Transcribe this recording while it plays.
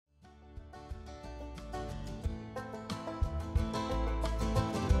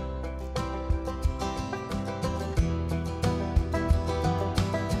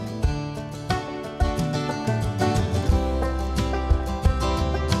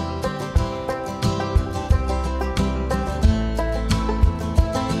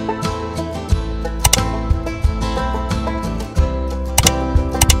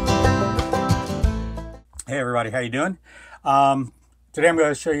everybody, how you doing? Today I'm going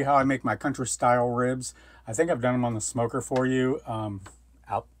to show you how I make my country style ribs. I think I've done them on the smoker for you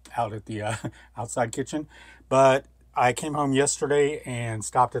out at the outside kitchen, but I came home yesterday and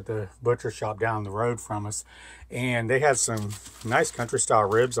stopped at the butcher shop down the road from us, and they had some nice country style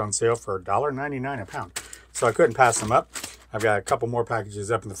ribs on sale for $1.99 a pound. So I couldn't pass them up. I've got a couple more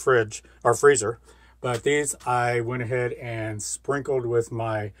packages up in the fridge or freezer, but these I went ahead and sprinkled with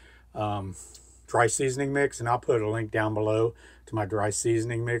my dry seasoning mix, and I'll put a link down below to my dry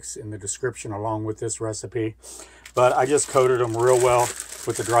seasoning mix in the description along with this recipe. But I just coated them real well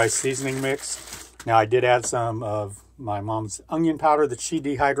with the dry seasoning mix. Now I did add some of my mom's onion powder that she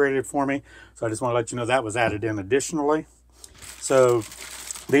dehydrated for me, so I just want to let you know that was added in additionally. So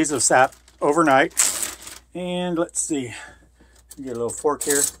these have sat overnight, and let's see, get a little fork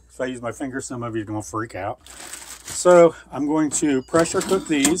here. If I use my finger, some of you are going to freak out. So I'm going to pressure cook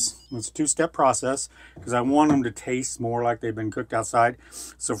these. It's a two-step process because I want them to taste more like they've been cooked outside.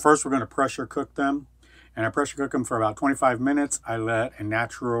 So first we're going to pressure cook them, and I pressure cook them for about 25 minutes. I let a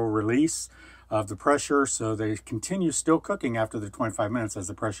natural release of the pressure so they continue still cooking after the 25 minutes as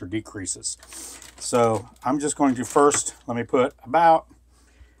the pressure decreases. So I'm just going to first, let me put about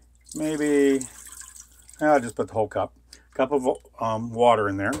maybe, I'll just put the whole cup of water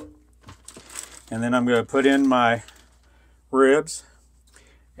in there. And then I'm going to put in my ribs.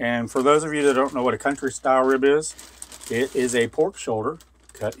 And for those of you that don't know what a country style rib is, it is a pork shoulder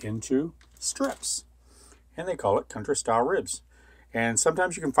cut into strips. And they call it country style ribs. And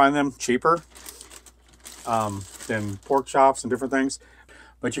sometimes you can find them cheaper than pork chops and different things.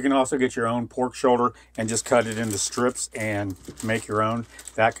 But you can also get your own pork shoulder and just cut it into strips and make your own.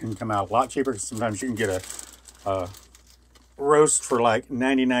 That can come out a lot cheaper. Sometimes you can get a roast for like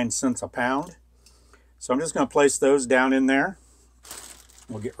 99 cents a pound. So I'm just going to place those down in there.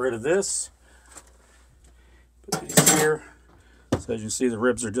 We'll get rid of this. Put these here. So as you can see, the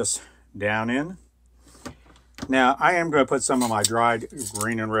ribs are just down in. Now I am going to put some of my dried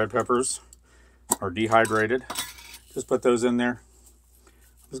green and red peppers, or dehydrated. Just put those in there.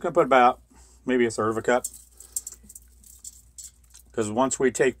 I'm just going to put about maybe a third of a cup. Because once we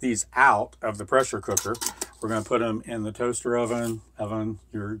take these out of the pressure cooker, we're going to put them in the toaster oven,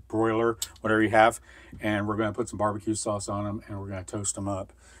 your broiler, whatever you have. And we're going to put some barbecue sauce on them, and we're going to toast them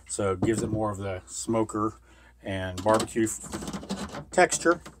up. So it gives it more of the smoker and barbecue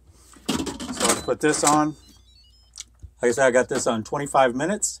texture. So I'll put this on. Like I said, I got this on 25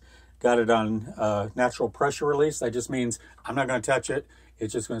 minutes. Got it on natural pressure release. That just means I'm not going to touch it.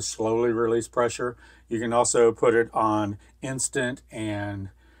 It's just going to slowly release pressure. You can also put it on instant and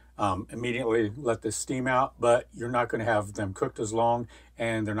immediately let this steam out, but you're not going to have them cooked as long,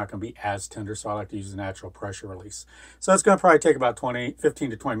 and they're not going to be as tender, so I like to use the natural pressure release. So it's going to probably take about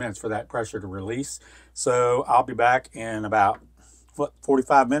 15 to 20 minutes for that pressure to release. So I'll be back in about,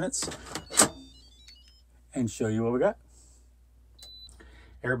 45 minutes and show you what we got.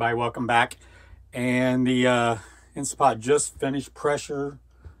 Everybody, welcome back. And the Instant Pot just finished pressure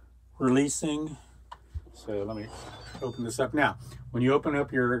releasing. So let me open this up. Now, when you open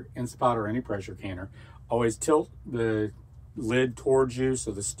up your Instant Pot or any pressure canner, always tilt the lid towards you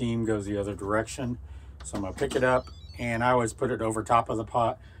so the steam goes the other direction. So I'm going to pick it up, and I always put it over top of the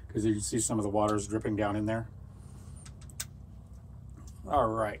pot because you can see some of the water is dripping down in there. All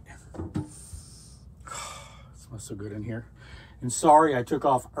right. It smells so good in here. And sorry I took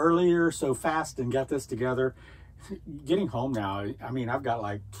off earlier so fast and got this together. Getting home now, I mean, I've got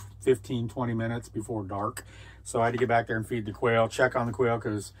like 15, 20 minutes before dark. So I had to get back there and feed the quail, check on the quail,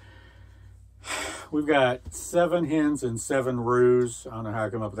 because we've got 7 hens and 7 roos. I don't know how I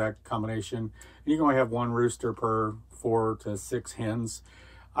come up with that combination. You can only have 1 rooster per 4 to 6 hens.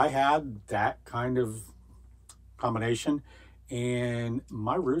 I had that kind of combination, and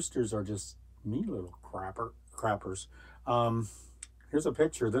my roosters are just mean little crappers. Here's a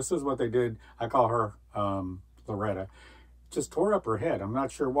picture. This is what they did. I call her Loretta. Just tore up her head. I'm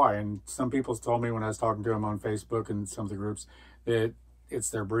not sure why. And some people told me when I was talking to them on Facebook and some of the groups that it's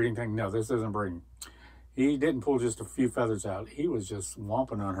their breeding thing. No, this isn't breeding. He didn't pull just a few feathers out. He was just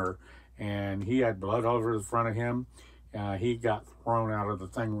whomping on her, and he had blood all over the front of him. He got thrown out of the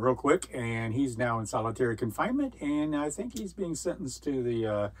thing real quick, and he's now in solitary confinement, and I think he's being sentenced to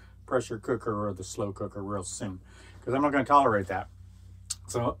the pressure cooker or the slow cooker real soon, because I'm not going to tolerate that.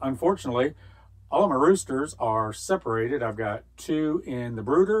 So unfortunately, all of my roosters are separated. I've got 2 in the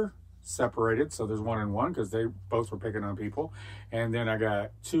brooder separated, so there's 1 and 1 because they both were picking on people. And then I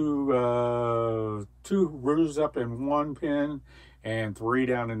got two roosters up in one pen and 3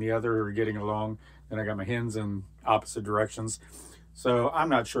 down in the other who are getting along. Then I got my hens in opposite directions. So I'm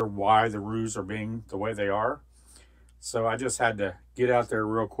not sure why the roos are being the way they are. So I just had to get out there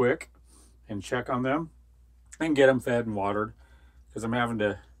real quick and check on them and get them fed and watered, because I'm having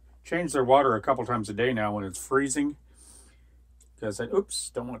to change their water a couple times a day now when it's freezing. Because oops,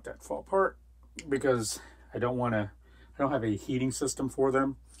 don't want that to fall apart, because I don't have a heating system for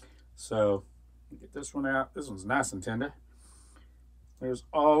them. So get this one out. This one's nice and tender. There's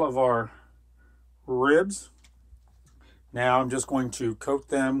all of our ribs. Now I'm just going to coat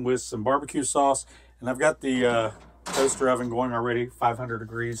them with some barbecue sauce, and I've got the toaster oven going already, 500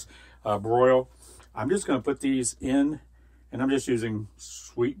 degrees broil. I'm just going to put these in, and I'm just using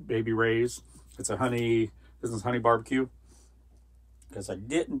Sweet Baby Ray's. It's a honey, this is honey barbecue, because I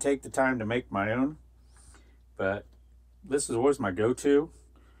didn't take the time to make my own, but this is always my go-to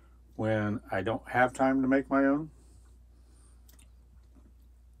when I don't have time to make my own,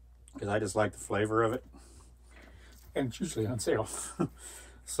 because I just like the flavor of it, and it's usually on sale.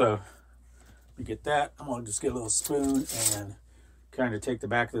 So we get that. I'm going to just get a little spoon and kind of take the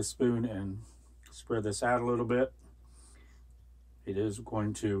back of the spoon and spread this out a little bit. It is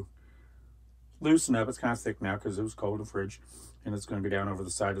going to loosen up. It's kind of thick now because it was cold in the fridge, and it's going to go down over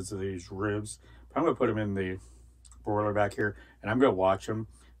the sides of these ribs. But I'm going to put them in the broiler back here, and I'm going to watch them.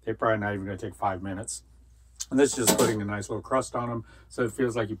 They're probably not even going to take 5 minutes. And this is just putting a nice little crust on them, so it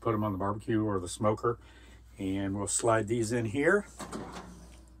feels like you put them on the barbecue or the smoker. And we'll slide these in here.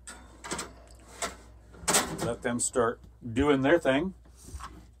 Let them start doing their thing.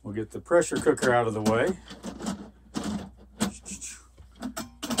 We'll get the pressure cooker out of the way.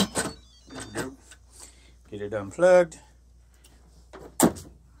 There we go. Get it unplugged.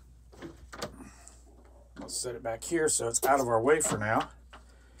 I'll set it back here so it's out of our way for now.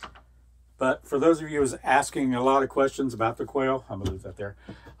 But for those of you who's asking a lot of questions about the quail, I'm gonna leave that there.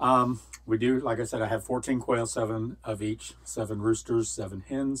 We do, like I said, I have 14 quail, 7 of each, 7 roosters, 7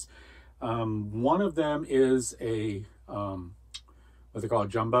 hens. One of them is a, what they call a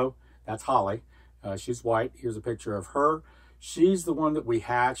jumbo. That's Holly. She's white. Here's a picture of her. She's the one that we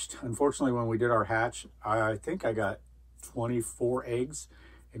hatched. Unfortunately, when we did our hatch, I think I got 24 eggs,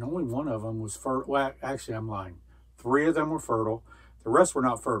 and only one of them was fertile. Well, actually, I'm lying. 3 of them were fertile. The rest were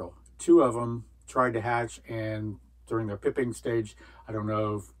not fertile. 2 of them tried to hatch, and during their pipping stage, I don't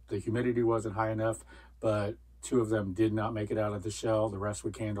know if the humidity wasn't high enough, but 2 of them did not make it out of the shell. The rest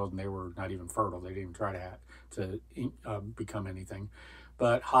we candled, and they were not even fertile. They didn't even try to become anything.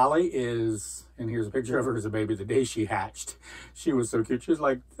 But Holly is, and here's a picture of her as a baby the day she hatched. She was so cute. She was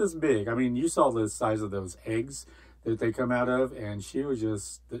like this big. I mean, you saw the size of those eggs that they come out of, and she was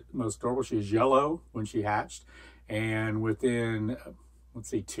just the most adorable. She was yellow when she hatched, and within, let's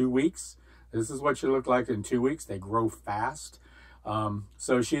see, 2 weeks, this is what she looked like in 2 weeks. They grow fast.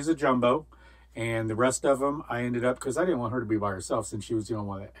 So she's a jumbo, and the rest of them I ended up, because I didn't want her to be by herself since she was the only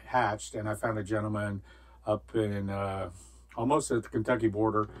one that hatched, and I found a gentleman up in almost at the Kentucky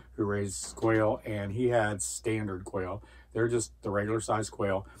border who raised quail, and he had standard quail. They're just the regular size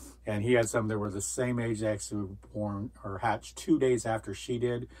quail, and he had some that were the same age, actually born or hatched 2 days after she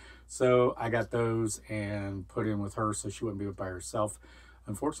did. So I got those and put in with her so she wouldn't be by herself.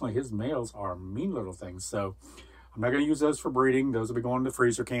 Unfortunately, his males are mean little things, so I'm not going to use those for breeding. Those will be going to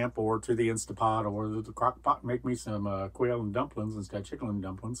freezer camp or to the Instapot or the crock pot. Make me some quail and dumplings instead of chicken and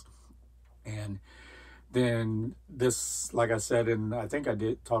dumplings. And then this, like I said, and I think I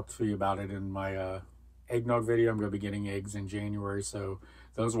did talk to you about it in my eggnog video. I'm going to be getting eggs in January, so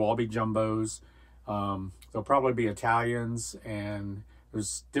those will all be jumbos. They'll probably be Italians, and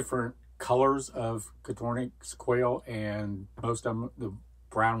there's different colors of Kantner quail, and most of them, the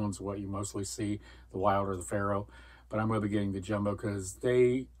brown ones, what you mostly see, the wild or the farrow. But I'm going to be getting the jumbo because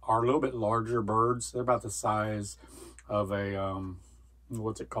they are a little bit larger birds. They're about the size of a,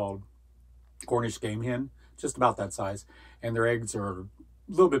 what's it called? Cornish game hen, just about that size. And their eggs are a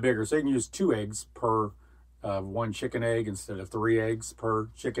little bit bigger, so you can use 2 eggs per 1 chicken egg instead of 3 eggs per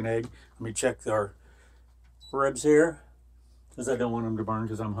chicken egg. Let me check their ribs here, because I don't want them to burn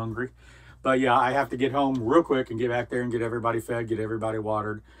because I'm hungry. But yeah, I have to get home real quick and get back there and get everybody fed, get everybody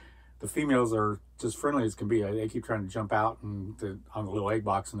watered. The females are just friendly as can be. They keep trying to jump out and on the little egg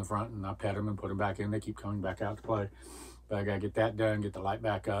box in the front, and I pet them and put them back in. They keep coming back out to play. But I got to get that done, get the light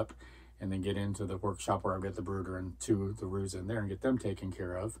back up, and then get into the workshop where I've got the brooder and 2 of the roos in there and get them taken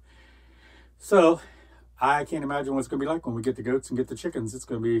care of. So I can't imagine what it's going to be like when we get the goats and get the chickens. It's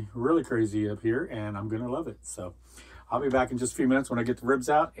going to be really crazy up here, and I'm going to love it. So I'll be back in just a few minutes when I get the ribs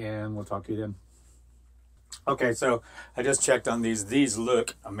out, and we'll talk to you then. Okay, so I just checked on these. These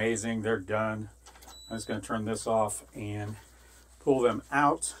look amazing. They're done. I'm just going to turn this off and pull them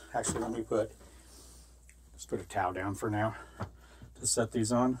out. Actually, let me just put a towel down for now to set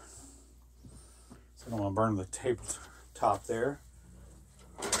these on. So I don't want to burn the top there.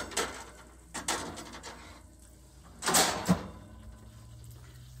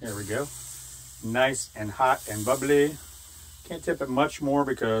 There we go. Nice and hot and bubbly. Can't tip it much more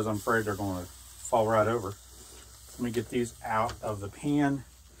because I'm afraid they're going to fall right over. Let me get these out of the pan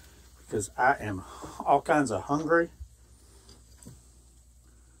because I am all kinds of hungry.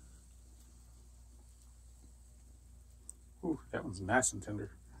 Ooh, that one's nice and tender.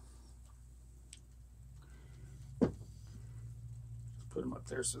 Just put them up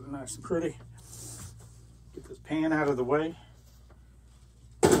there so they're nice and pretty. Get this pan out of the way.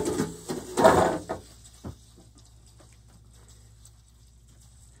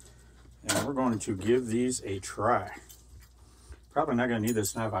 And we're going to give these a try. Probably not going to need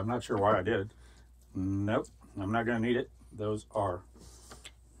this knife. I'm not sure why I did. Nope, I'm not going to need it. Those are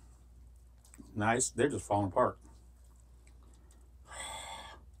nice. They're just falling apart.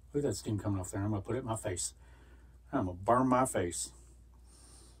 Look at that steam coming off there. I'm going to put it in my face. I'm going to burn my face.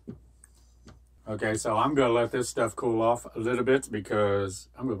 Okay, so I'm going to let this stuff cool off a little bit because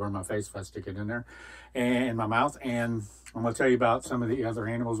I'm going to burn my face if I stick it in there and my mouth. And I'm going to tell you about some of the other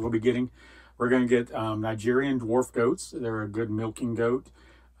animals we'll be getting. We're going to get Nigerian dwarf goats. They're a good milking goat.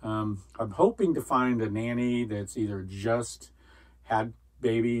 I'm hoping to find a nanny that's either just had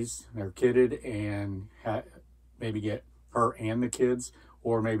babies, they're kidded, and maybe get her and the kids,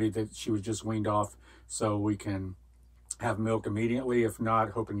 or maybe that she was just weaned off so we can have milk immediately. If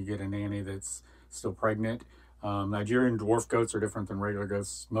not, hoping to get a nanny that's still pregnant. Nigerian dwarf goats are different than regular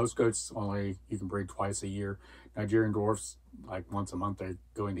goats. Most goats only you can breed twice a year. Nigerian dwarfs, like once a month, they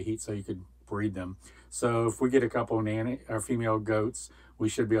go into heat so you could breed them. So if we get a couple of nanny or female goats, we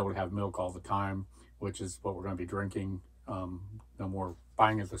should be able to have milk all the time, which is what we're going to be drinking. No more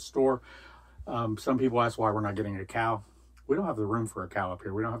buying at the store. Some people ask why we're not getting a cow. We don't have the room for a cow up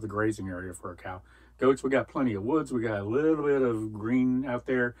here. We don't have the grazing area for a cow. Goats, we got plenty of woods. We got a little bit of green out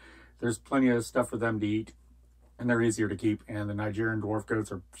there. There's plenty of stuff for them to eat, and they're easier to keep. And the Nigerian dwarf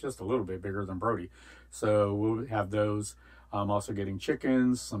goats are just a little bit bigger than Brody. So we'll have those. Also getting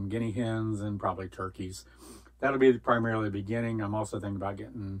chickens, some guinea hens, and probably turkeys. That'll be primarily the beginning. I'm also thinking about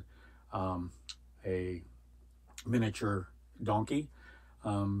getting a miniature donkey.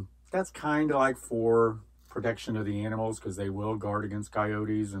 That's kind of like for protection of the animals because they will guard against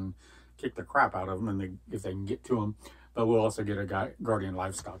coyotes and kick the crap out of them and if they can get to them. But we'll also get a guardian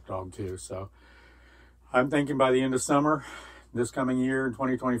livestock dog too. So I'm thinking by the end of summer, this coming year in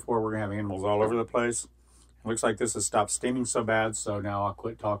 2024, we're gonna have animals all over the place. It looks like this has stopped steaming so bad, so now I'll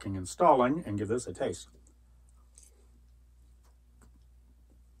quit talking and stalling and give this a taste.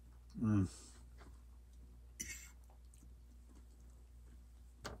 I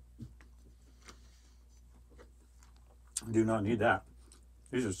do not need that.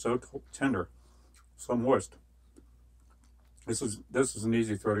 These are so tender, so moist. This is an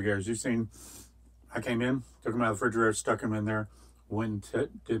easy throw to get. As you've seen, I came in, took them out of the refrigerator, stuck them in there, went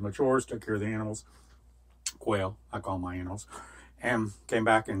and did my chores, took care of the animals. Quail, I call my animals, and came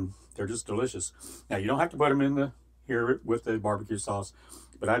back and they're just delicious. Now you don't have to put them in here with the barbecue sauce,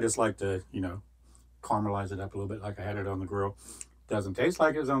 but I just like to, you know, caramelize it up a little bit like I had it on the grill. Doesn't taste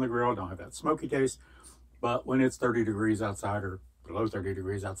like it's on the grill, don't have that smoky taste, but when it's 30 degrees outside or below 30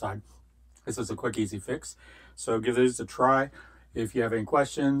 degrees outside, this is a quick, easy fix. So give these a try. If you have any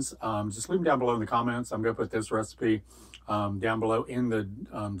questions, just leave them down below in the comments. I'm going to put this recipe down below in the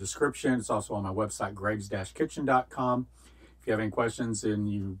description. It's also on my website, gregs-kitchen.com. If you have any questions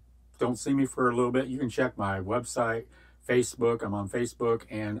and you don't see me for a little bit, you can check my website, Facebook. I'm on Facebook,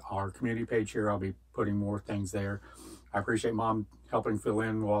 and our community page here. I'll be putting more things there. I appreciate Mom helping fill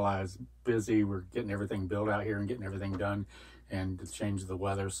in while I was busy. We're getting everything built out here and getting everything done and to change the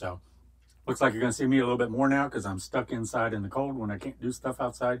weather. So looks like you're going to see me a little bit more now because I'm stuck inside in the cold when I can't do stuff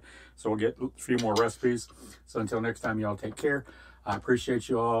outside. So we'll get a few more recipes. So until next time, y'all take care. I appreciate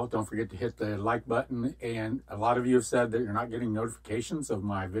you all. Don't forget to hit the like button. And a lot of you have said that you're not getting notifications of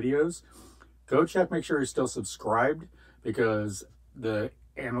my videos. Go check, make sure you're still subscribed because the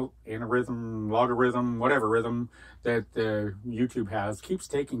logarithm, whatever rhythm that YouTube has keeps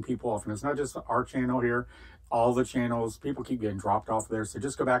taking people off. And it's not just our channel here. All the channels, people keep getting dropped off there. So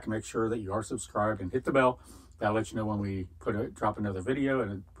just go back and make sure that you are subscribed and hit the bell. That'll let you know when we drop another video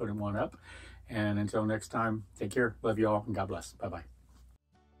and put one up. And until next time, take care. Love you all and God bless. Bye-bye.